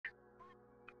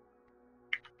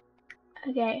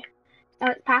Okay. So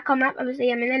it's parkour map.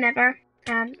 Obviously, I'm in the Nether.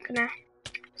 I'm gonna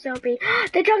still be.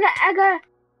 The Jungle Egger.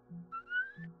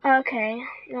 Okay,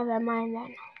 never mind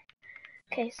then.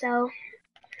 Okay, so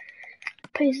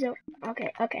please don't.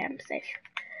 Okay, I'm safe.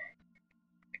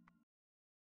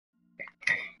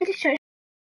 The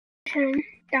description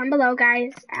down below,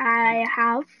 guys. I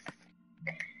have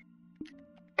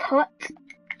put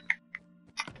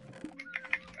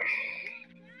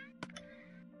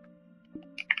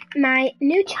my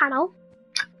new channel.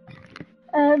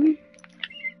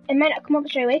 It might not come up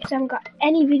straight away because I haven't got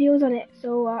any videos on it.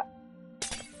 So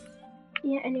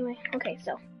yeah. Anyway, okay,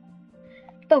 so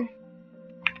boom.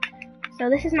 So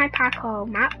this is my parkour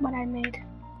map, what I made.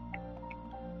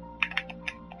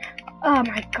 Oh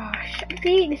my gosh.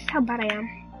 See, this is how bad I am.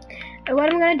 And what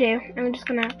I'm gonna do, I'm just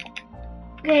gonna...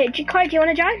 Okay, Corey, do you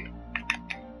wanna join?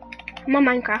 I'm on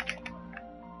Minecraft.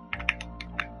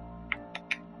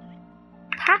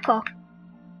 Parkour.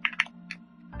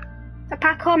 The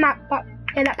parkour map, but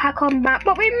yeah, that parkour map,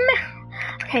 but we...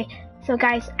 Okay, so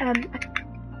guys,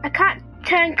 I can't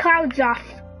turn clouds off.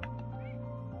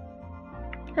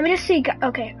 Let me just see,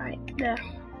 okay, right, there.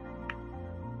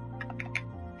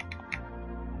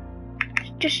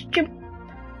 Just jump.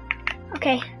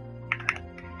 Okay.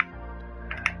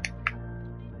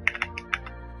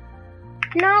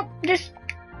 No, just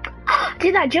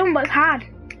do that jump was hard.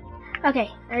 Okay,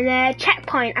 and the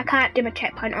checkpoint. I can't do my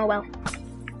checkpoint. Oh well.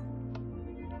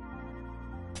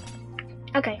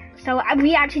 Okay, so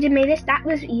we actually made this. That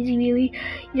was easy, really.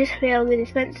 You just fill the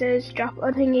dispensers, drop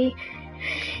a thingy,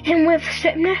 and with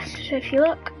swiftness. So if you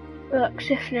look,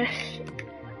 swiftness.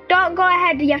 Don't go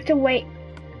ahead. You have to wait.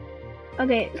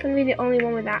 Okay, it's gonna be the only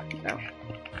one with that. So.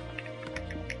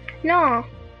 No,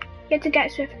 you have to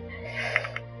get swift.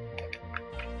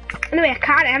 Anyway, I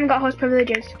can't. I haven't got host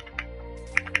privileges.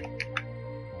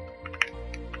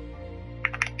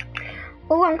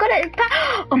 Oh, I'm good at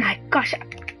that. Oh my gosh.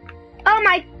 Oh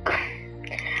my.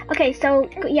 Okay, so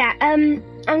yeah. I'm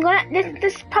gonna.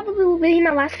 This probably will be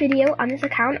my last video on this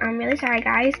account. I'm really sorry,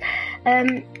 guys.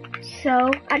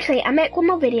 So actually, I make one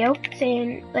more video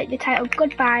saying like the title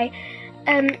goodbye.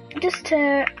 Just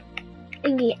to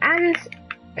thingy, and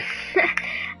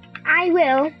I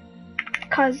will,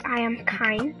 cause I am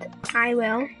kind. I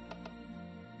will.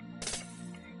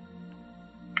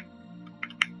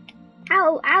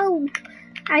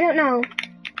 I don't know.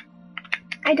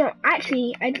 I don't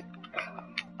actually.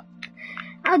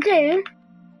 I'll do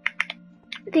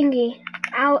thingy.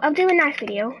 I'll do a nice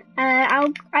video.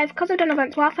 Cause I've done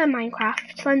Advanced Warfare,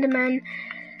 Minecraft, Slenderman.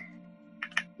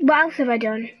 What else have I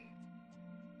done?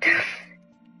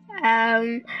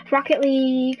 Rocket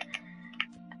League.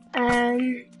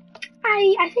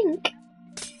 I think.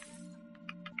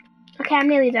 Okay, I'm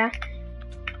nearly there.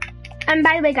 And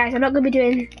by the way, guys, I'm not gonna be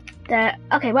doing the.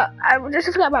 Okay, well, I just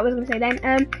forgot what I was gonna say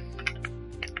then.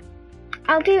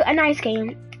 I'll do a nice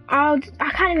game. I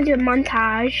can't even do a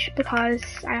montage because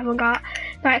I haven't got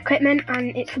the right equipment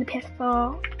and it's for the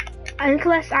PS4.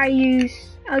 Unless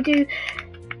I'll do.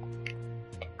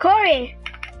 Corey!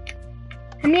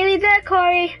 I'm nearly there,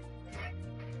 Corey.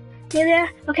 Nearly there.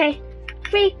 Okay.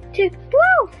 3, 2,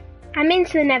 woo! I'm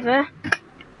into the Nether.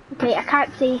 Okay, I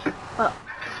can't see, but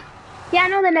yeah, I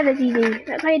know the Nether's easy.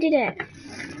 That's why I did it.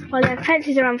 Well, the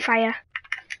fences are on fire.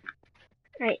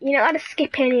 Right, you're not allowed to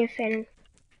skip anything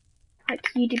like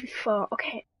you did before.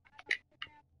 Okay.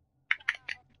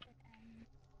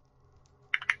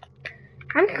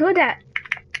 I'm good at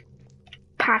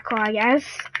parkour, I guess,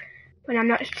 when I'm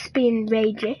not just being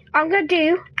ragey. I'm gonna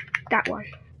do that one,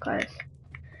 cause.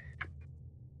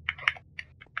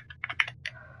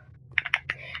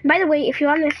 By the way, if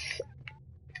you're on the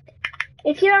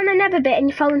Nether bit and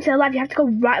you fall into the lava, you have to go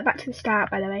right back to the start.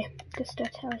 By the way, just to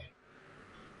tell you.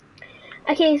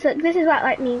 Okay, so this is what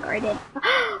like me and Corey did.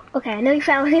 Okay, I nearly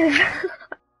fell. So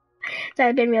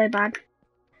it's been really bad.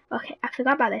 Okay, I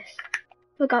forgot about this.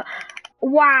 Forgot.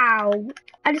 Wow,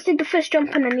 I just did the first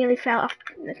jump and I nearly fell off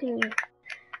the thingy.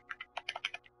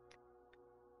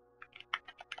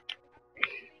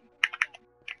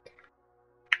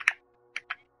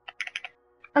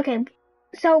 Okay,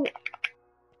 so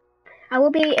I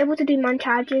will be able to do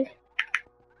montages.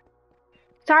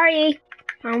 Sorry,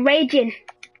 I'm raging.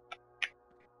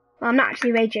 Well, I'm not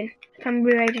actually raging. If I'm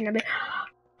raging, I'll be.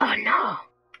 Oh no!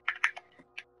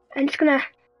 I'm just gonna.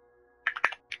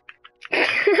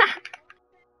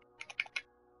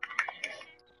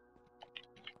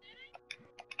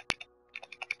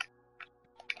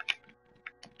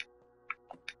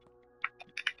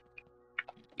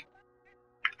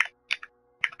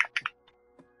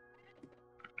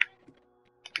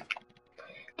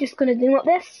 Just gonna zoom up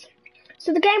this.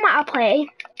 So the game that I'll play,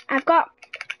 I've got,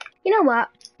 you know what,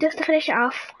 just to finish it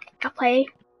off, I'll play,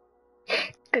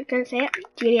 I'm gonna say it,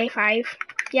 GTA 5.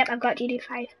 Yep, I've got GTA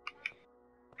 5.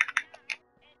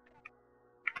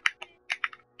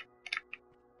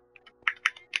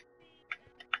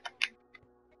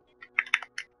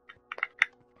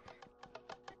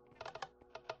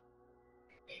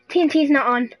 TNT's not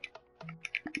on.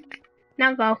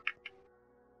 Now go.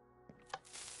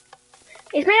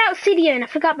 It's made out of obsidian, I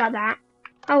forgot about that.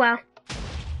 Oh well.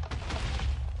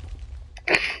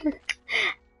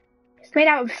 It's made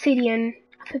out of obsidian,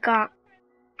 I forgot.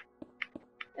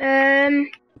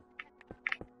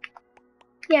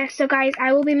 Yeah, so guys,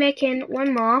 I will be making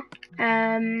one more.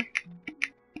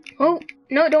 Oh,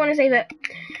 no, don't want to save it.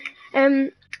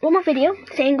 One more video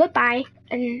saying goodbye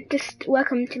and just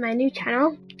welcome to my new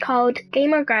channel called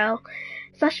Gamer Girl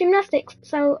 / Gymnastics.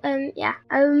 So, yeah,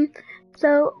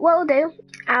 so what we'll do,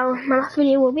 my last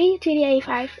video will be GTA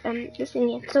 5, just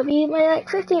singing. So it'll be my, like,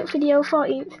 15th video,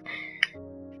 14th.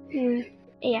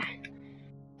 Yeah.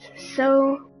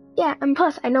 So, yeah, and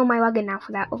plus I know my login now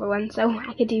for that other one, so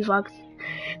I could do vlogs.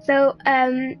 So,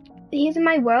 these are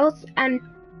my worlds, and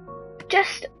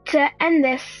just to end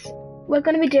this, we're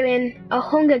going to be doing a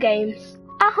Hunger Games.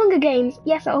 A Hunger Games!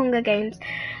 Yes, a Hunger Games.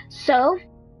 So,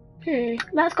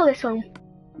 let's go this one.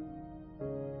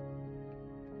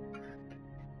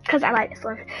 Because I like this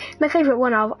one. My favourite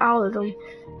one of all of them.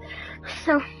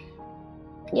 So,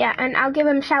 yeah, and I'll give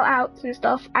them shout outs and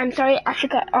stuff. I'm sorry, I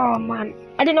forgot. Oh man,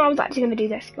 I didn't know I was actually going to do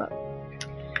this, but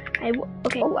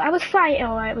okay. I was fine.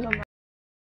 Oh, I was on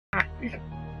that.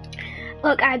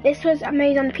 Look, this was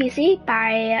made on the PC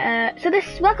by so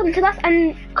this. Welcome to us,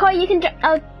 and Corey, you can.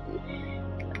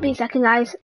 Be a second,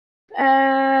 guys.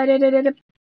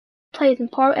 Players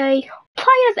import A.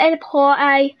 Players import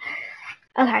A.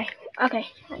 Okay, okay.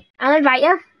 I'll invite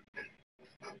you.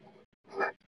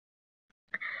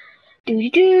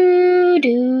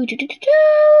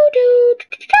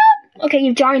 Okay,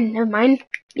 you've joined. Never mind.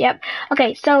 Yep.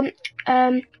 Okay, so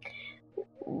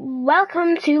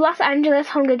welcome to Los Angeles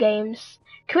Hunger Games,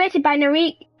 created by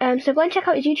Narik. So go and check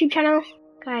out his YouTube channel,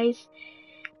 guys.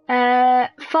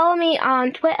 Follow me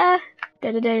on Twitter.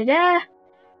 There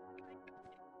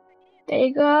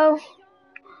you go.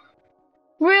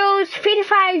 Rules: 3 to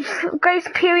 5 grace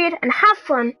period, and have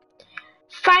fun.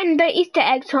 Find the Easter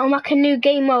egg to unlock a new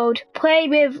game mode. Play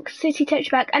with City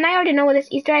Touchback. And I already know what this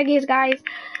Easter egg is, guys.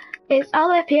 It's all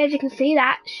the way up here, as you can see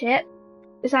that shit.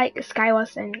 It's like a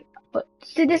Skywars thing. But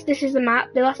see, this is the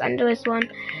map, the Los Angeles one.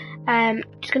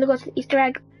 Just gonna go to the Easter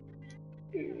egg.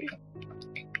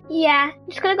 Yeah,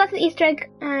 just gonna go to the Easter egg,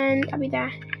 and I'll be there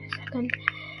in a second.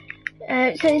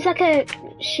 So it's like a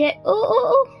shit.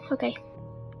 Okay.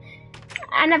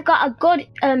 And I've got a good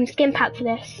skin pack for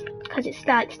this, because it's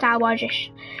like Star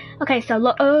Wars-ish. Okay, so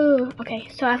look. Oh, okay.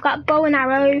 So I've got bow and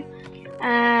arrow,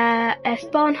 a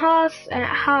spawn horse, and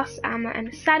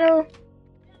a saddle.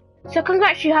 So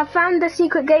congrats, you have found the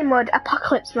secret game mode,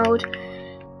 Apocalypse mode.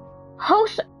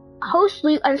 Host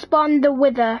loot and spawn the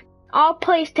Wither. All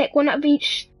players take one of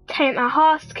each time a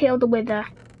horse kill the Wither.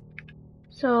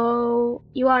 So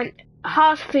you want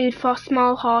horse food for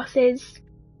small horses.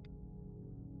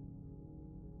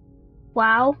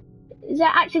 Wow, is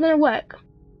that actually gonna work?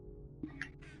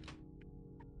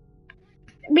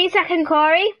 Be a second,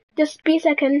 Corey. Just be a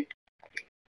second.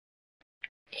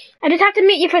 I just have to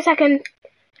mute you for a second.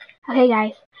 Okay,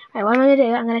 guys. Right, what I'm gonna do,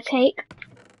 I'm gonna take,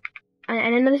 and I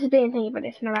know this is being thingy, but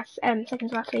this is my last second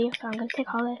to last video, so I'm gonna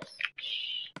take all this.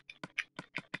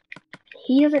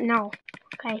 He doesn't know.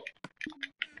 Okay.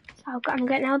 So I'm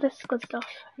getting all this good stuff.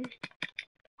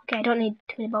 Okay, I don't need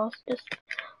too many balls. Just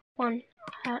one.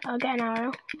 I'll get an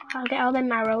arrow. I'll get all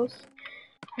them arrows,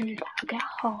 and I'll get a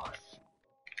horse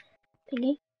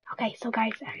thingy. Okay, so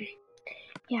guys,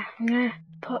 yeah, I'm gonna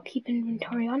keep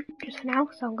inventory on just for now.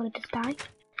 So I'm gonna just die.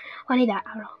 Oh, I need that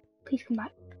arrow. Please come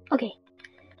back. Okay.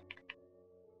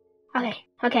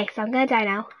 Okay. So I'm gonna die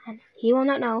now, and he will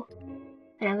not know.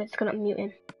 And I'm just gonna mute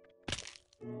him.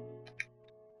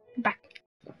 Back.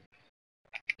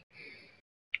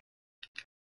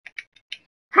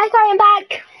 Hi, sorry, I'm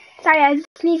back. Sorry, I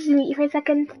just needed to mute you for a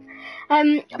second.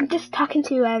 I'm just talking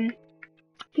to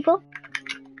people.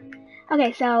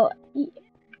 Okay, so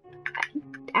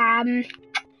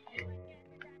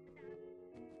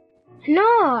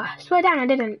no, swear down, I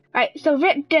didn't. Right, so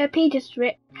Rip Derpy just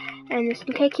rip, and there's some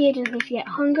cake here just in case you get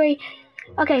hungry.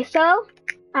 Okay, so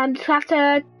just have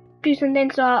to do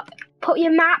something. So put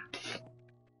your maps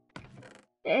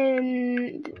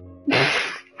in.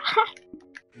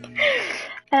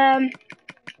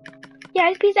 Yeah,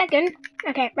 just be a second.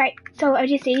 Okay, right. So as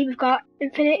you see, we've got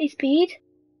infinity speed.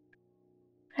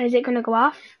 Is it gonna go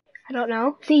off? I don't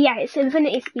know. See, yeah, it's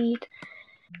infinity speed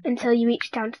until you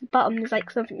reach down to the bottom. There's like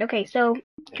something. Okay, so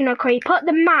you know, Corey, put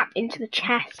the map into the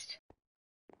chest.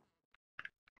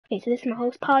 Okay, so this is my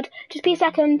host pod. Just be a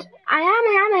second. I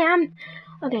am.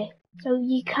 Okay, so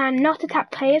you can not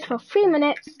attack players for 3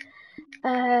 minutes.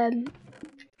 I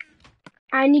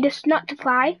need a snot to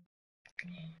fly.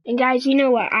 And guys, you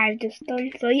know what I've just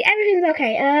done, so yeah, everything's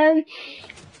okay.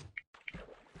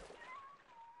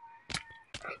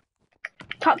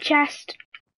 Top chest,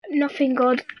 nothing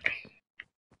good.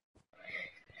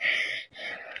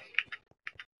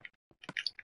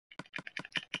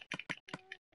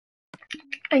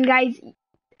 And guys,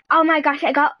 oh my gosh,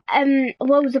 I got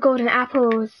loads of golden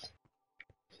apples.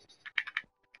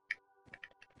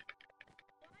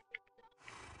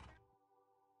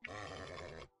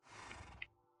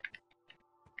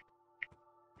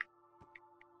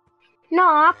 No,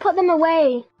 I put them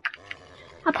away.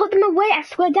 I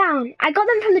swear down. I got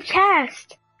them from the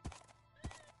chest.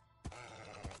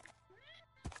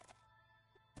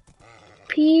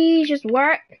 Please just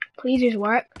work. Please just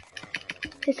work.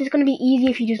 This is gonna be easy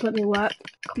if you just let me work.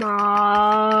 Come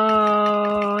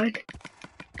on.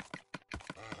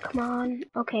 Come on.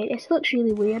 Okay, this looks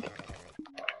really weird.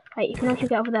 Right, if you know, you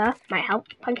get over there, might help.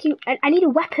 Thank you. I need a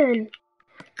weapon.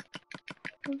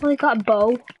 I've only got a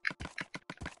bow.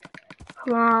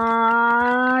 Come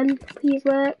on. Please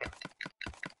work.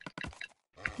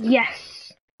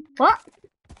 Yes. What?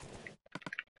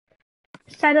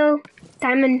 Saddle.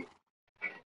 Diamond.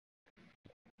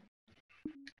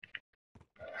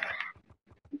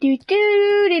 Do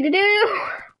do do do do.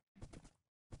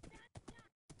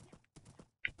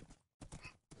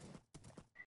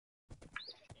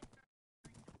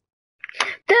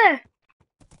 There.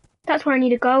 That's where I need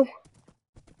to go.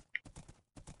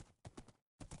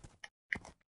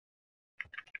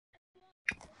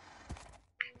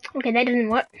 Okay, that doesn't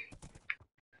work.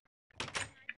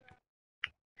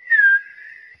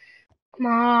 Come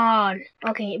on.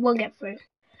 Okay, it won't get through.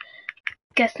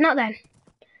 Guess not then.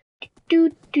 Do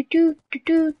do do do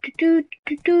do do do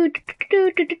do do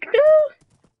do do do do.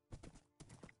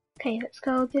 Okay, let's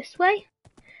go this way.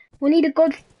 We need a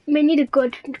good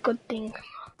thing.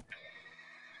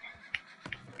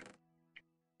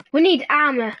 We need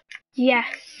armor.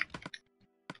 Yes.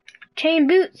 Chain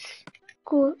boots.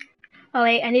 Cool. Oh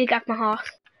wait, I need to get off my horse.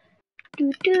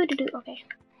 Do do do do. Okay.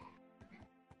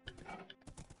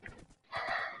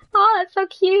 Oh, that's so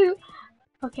cute.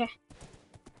 Okay.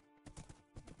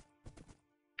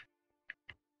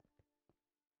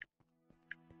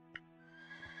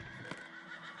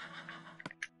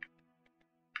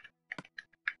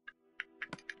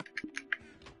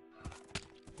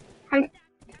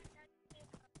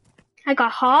 I got a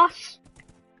horse.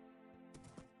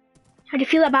 How do you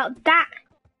feel about that?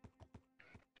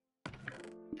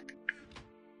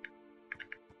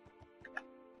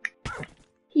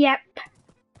 Yep.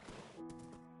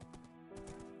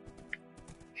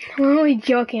 I'm only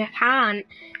joking, I can't.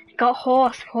 I got a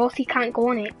horse. Horsey can't go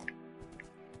on it.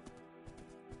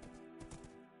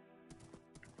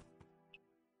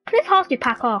 Can this horse do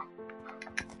parkour?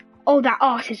 Oh, that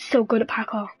horse is so good at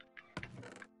parkour.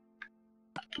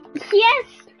 Yes!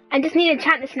 I just need to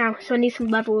enchant this now, so I need some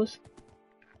levels.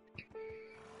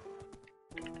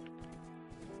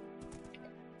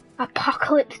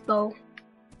 Apocalypse bow.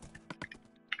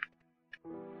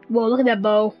 Whoa, look at that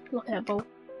bow. Look at that bow.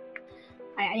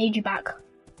 I need you back. I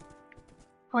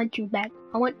want you back.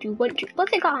 I want you. What's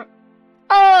it got?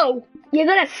 Oh! You're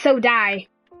gonna so die.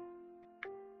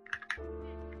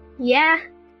 Yeah.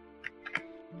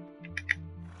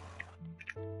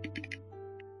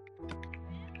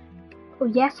 Oh,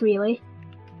 yes, really.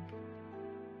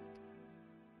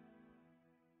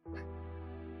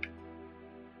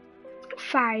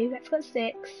 Five. That's got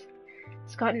 6.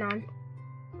 It's got 9.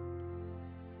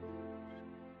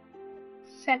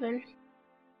 7.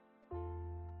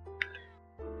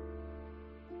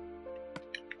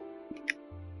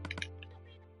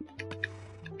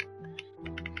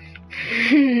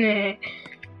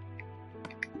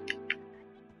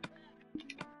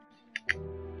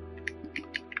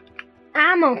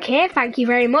 I'm okay, thank you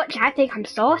very much. I think I'm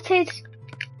sorted.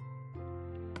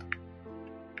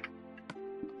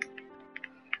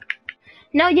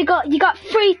 No, you got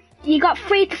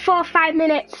 3 to 4, 5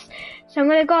 minutes. So I'm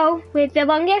gonna go with the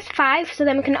longest 5, so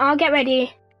then we can all get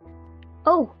ready.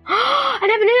 Oh, I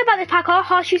never knew about this parkour.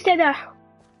 Horseshoe, stay there.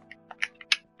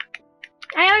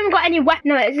 I haven't even got any weapon.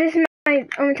 No, this is my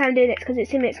only time doing it because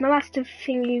it's my last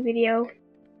thingy video.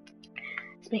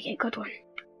 Let's make it a good one.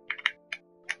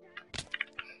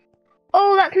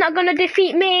 Oh, that's not gonna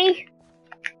defeat me.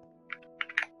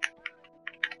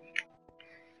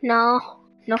 No,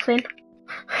 nothing.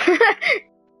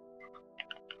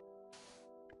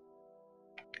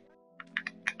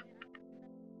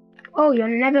 Oh, you're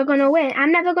never gonna win.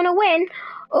 I'm never gonna win.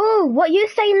 Oh, what you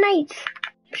say, mate?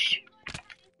 Psh.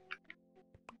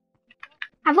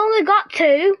 I've only got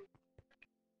 2.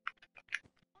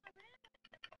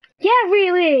 Yeah,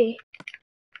 really.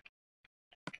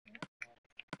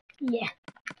 Yeah.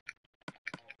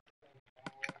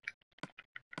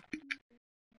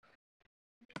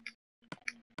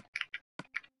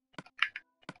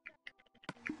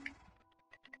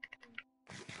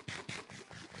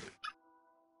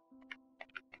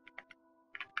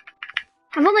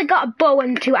 I've only got a bow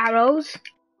and 2 arrows.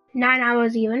 9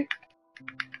 arrows even.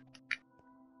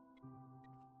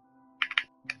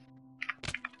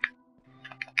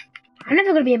 I'm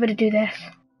never gonna be able to do this.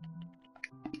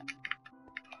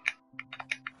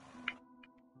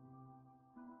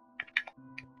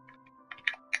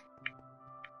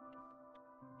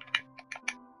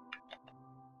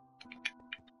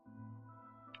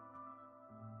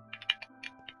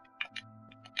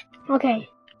 Okay.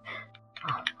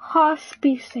 Horse,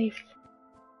 be safe.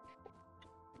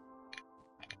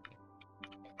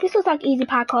 This looks like easy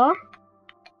parkour.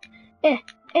 Eh.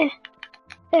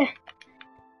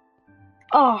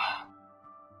 Oh.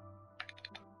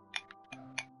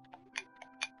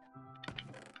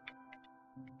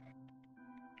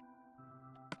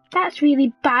 That's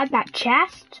really bad, that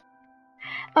chest.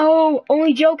 Oh,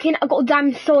 only joking. I got a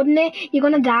diamond sword in it. You're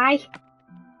gonna die.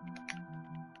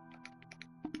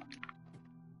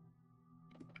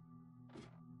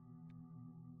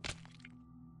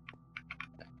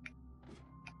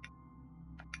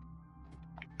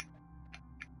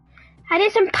 I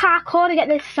did some parkour to get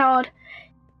this sword.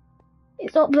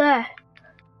 It's up there.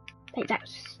 Like,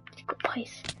 that's a good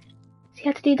place. So you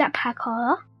have to do that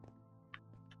parkour.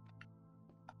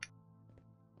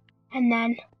 And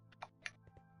then...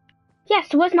 yeah,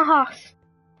 so where's my horse?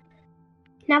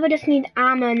 Now we just need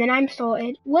armor and then I'm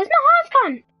sorted. Where's my horse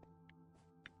gone?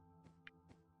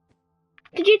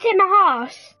 Did you take my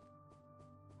horse?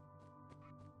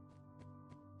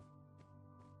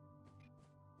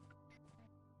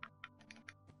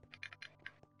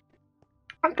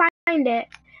 I can't find it.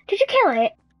 Did you kill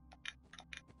it?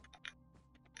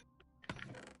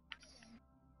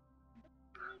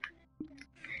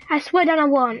 I swear down I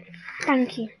won't.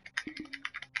 Thank you.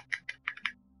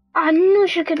 I knew I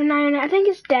should keep an eye on it. I think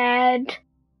it's dead.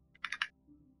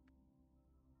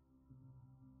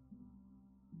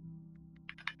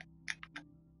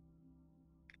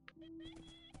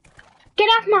 Get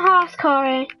off my horse,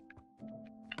 Corey.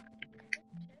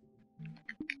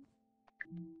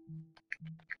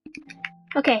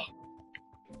 Okay.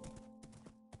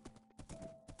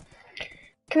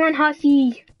 Come on,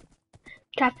 horsey.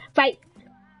 Right.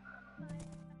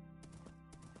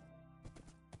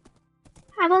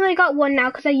 I've only got 1 now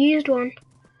because I used 1.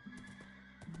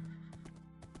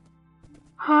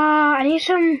 Ah, I need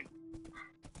some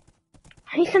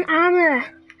armor.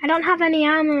 I don't have any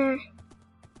armor.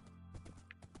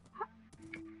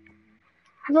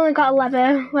 I've only got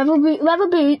leather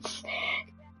boots.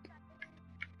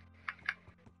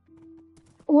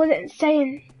 What was it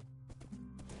saying?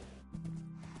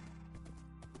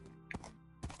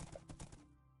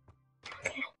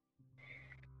 Okay.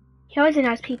 You're always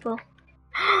nice people.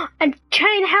 A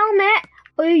chain helmet!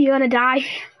 Oh, you're gonna die.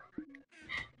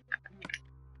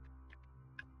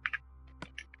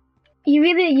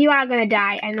 You are gonna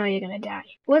die. I know you're gonna die.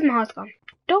 Where's my horse gone?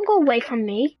 Don't go away from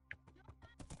me.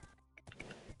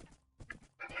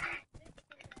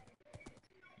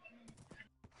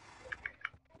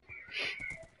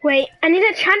 Wait, I need to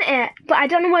enchant it, but I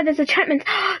don't know where there's enchantments.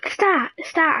 Start.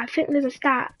 I think there's a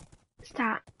start.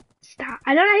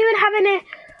 I don't even have any.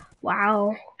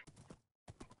 Wow.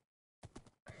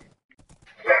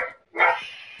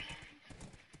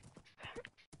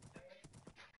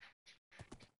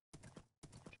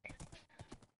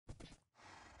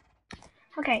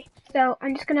 Okay, so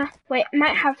I'm just gonna wait. I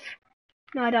might have.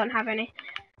 No, I don't have any.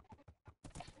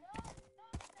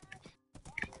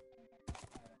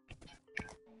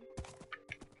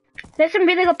 There's some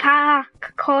really good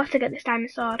parkour to get this diamond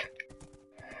sword.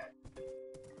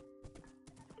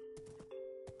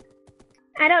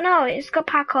 I don't know. It's got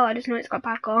parkour. I just know it's got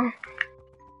parkour.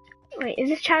 Wait, is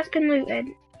this chest been looted?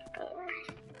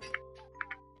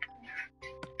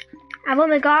 I've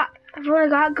only got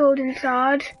golden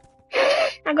sword.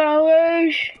 I gotta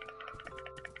lose.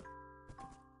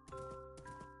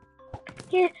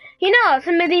 Yeah, you know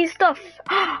some of these stuff.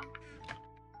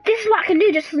 This is what I can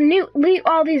do. Just loot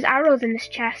all these arrows in this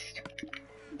chest.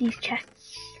 These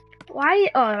chests. Why?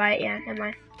 Oh right, yeah. Never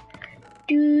mind.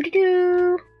 Do do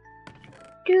do.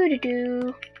 Do do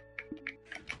do.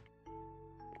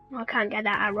 I can't get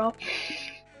that arrow.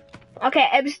 Okay,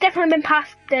 it's definitely been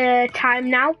past the time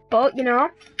now, but you know,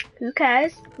 who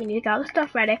cares? We need all the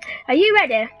stuff ready. Are you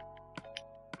ready?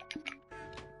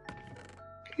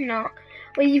 No.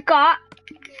 Well, you've got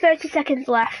 30 seconds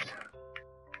left.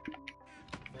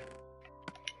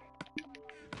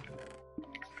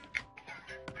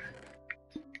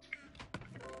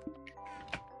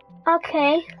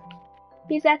 Okay.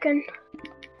 Be a second.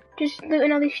 Just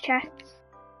looting all these chests.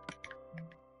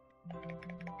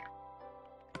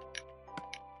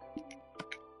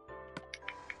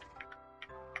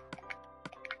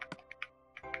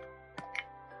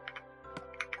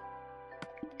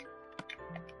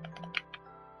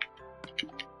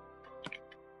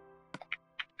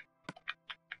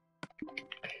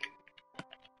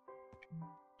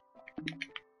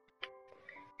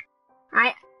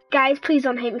 Guys, please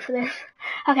don't hate me for this.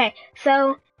 Okay,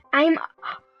 so I'm.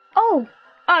 Oh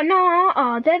no!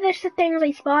 Oh, they're just the things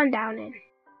I spawn down in.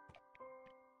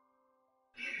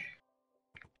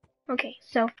 Okay,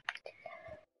 so.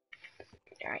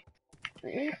 Alright.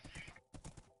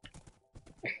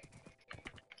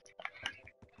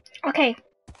 Okay.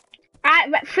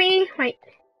 Alright, 3. Right.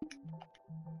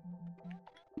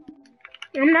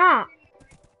 I'm not.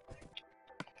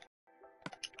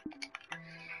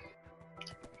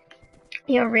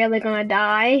 You're really gonna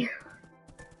die?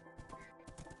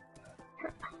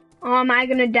 Oh, am I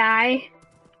gonna die?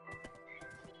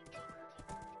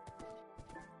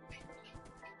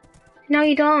 No,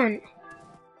 you don't.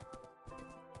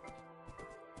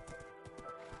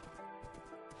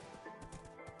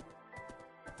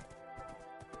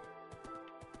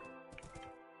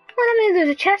 Well, I mean, there's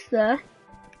a chest there.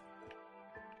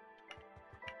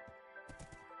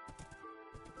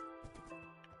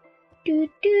 Do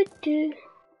do do.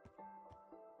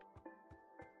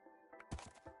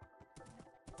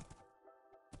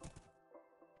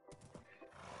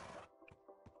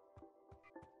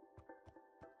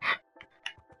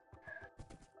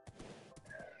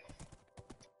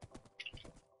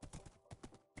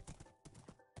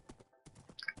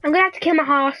 I'm gonna have to kill my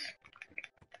horse.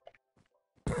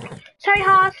 Sorry,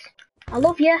 horse. I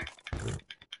love you.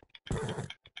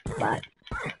 But.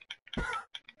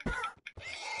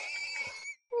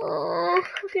 Oh,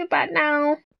 I feel bad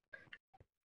now.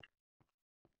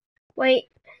 Wait.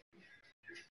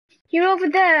 You're over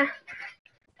there.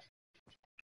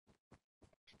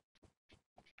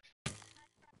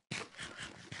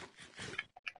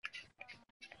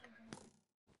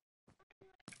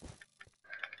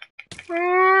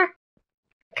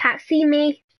 Can't see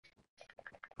me.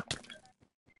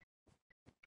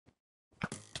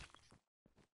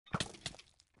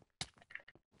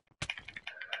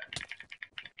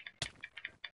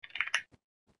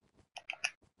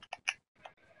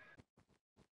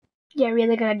 You're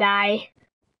really gonna die.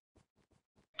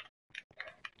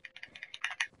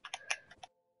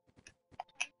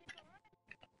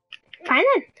 Fine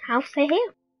then, I'll stay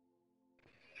here.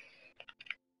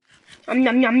 Yum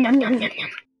yum yum yum yum yum.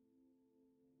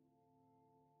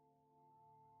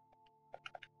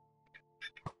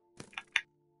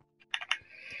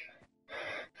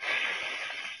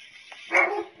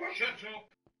 Shut up!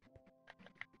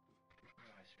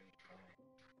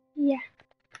 Yeah.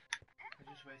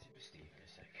 I just waited for Steve a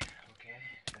sec, okay?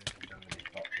 I'm done with these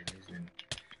boxes and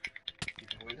you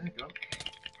can go in there, go on.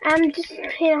 I'm just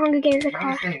playing Hunger Games You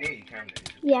across. can stay near, you can do.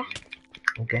 Yeah.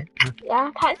 Okay.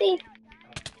 Yeah, I can't see.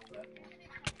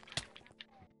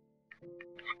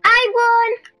 I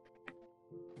won!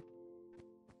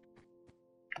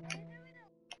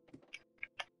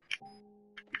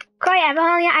 Corey,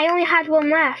 I only had one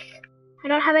left. I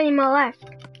don't have any more left.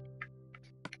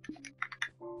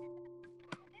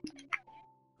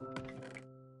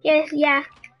 Yes, yeah.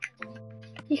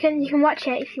 You can watch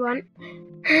it if you want.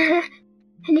 And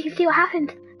you can see what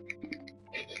happened.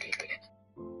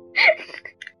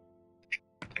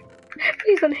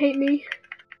 Please don't hate me.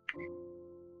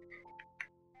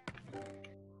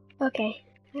 Okay.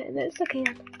 That's okay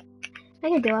then. I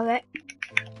can deal with it.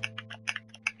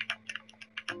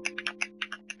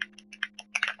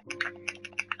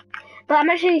 But I'm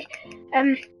actually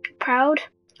proud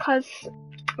because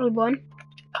I won.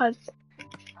 Because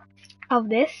of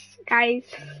this, guys.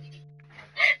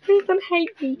 Please don't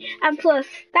hate me. And plus,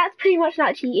 that's pretty much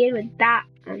not cheating with that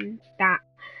and that.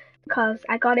 Because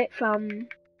I got it from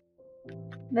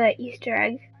the Easter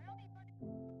egg.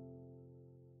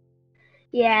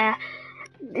 Yeah,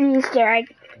 the Easter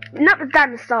egg. Not the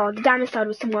diamond sword. The diamond sword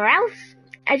was somewhere else.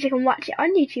 As you can watch it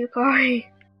on YouTube,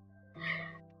 Corey.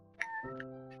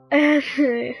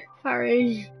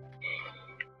 Sorry.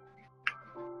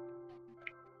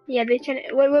 Yeah, they're trying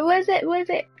to. Where's it? Where's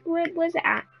it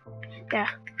at? There.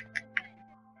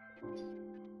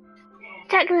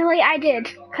 Technically, I did,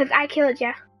 because I killed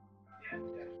you.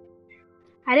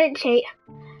 I didn't cheat.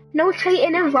 No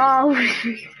cheating involved.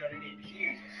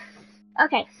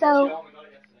 Okay, so.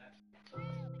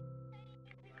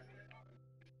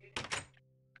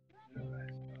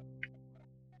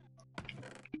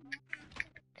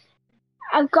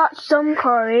 I've got some,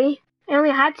 Corey. I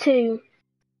only had 2.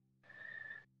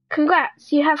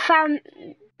 Congrats, you have found...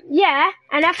 Yeah,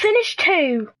 and I finished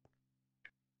 2.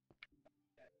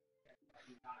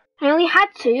 I only had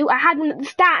 2. I had one at the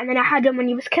start, and then I had one when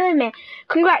he was killing me.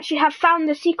 Congrats, you have found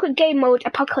the secret game mode,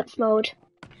 Apocalypse mode.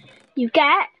 You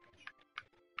get...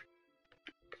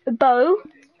 a bow.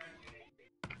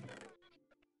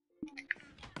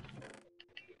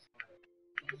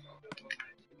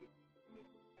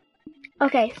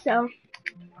 Okay, so...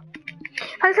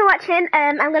 Thanks for watching.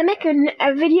 I'm going to make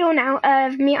a video now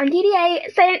of me on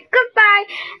DDA saying goodbye.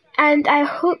 And I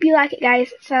hope you like it,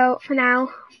 guys. So, for now...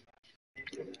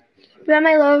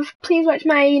 my love, please watch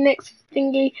my next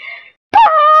thingy.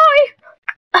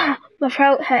 Bye! My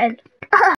throat hurting.